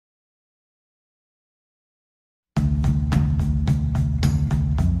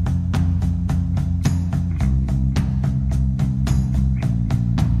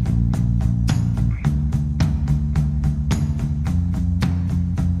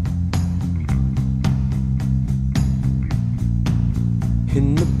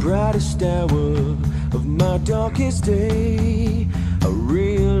brightest hour of my darkest day, I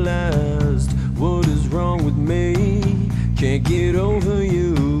realized what is wrong with me. Can't get over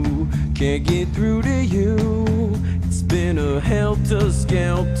you, can't get through to you. It's been a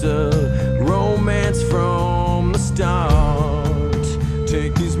helter-skelter romance from the start.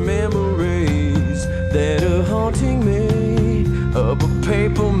 Take these memories that are haunting me, of a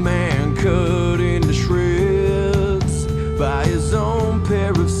paper man cut into shreds by his own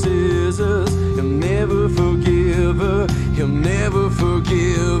pair of scissors. He'll never forgive her, he'll never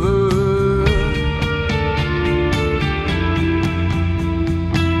forgive her.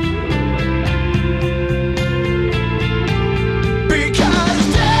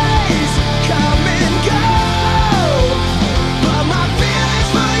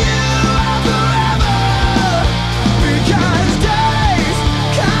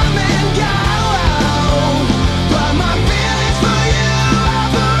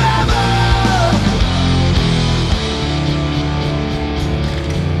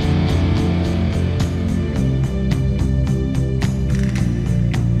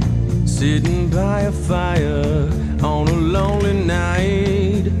 Sitting by a fire on a lonely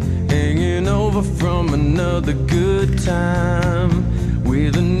night, hanging over from another good time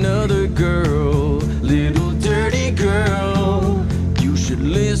with another girl, little dirty girl. You should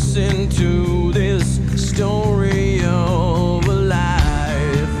listen to this story of a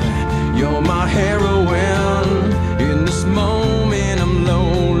life. You're my heroine. In this moment I'm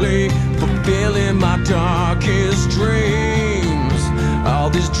lonely, fulfilling my darkest dreams.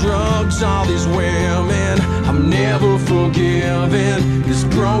 All these drugs, all these women, I'm never forgiving this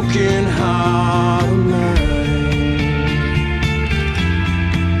broken heart of mine.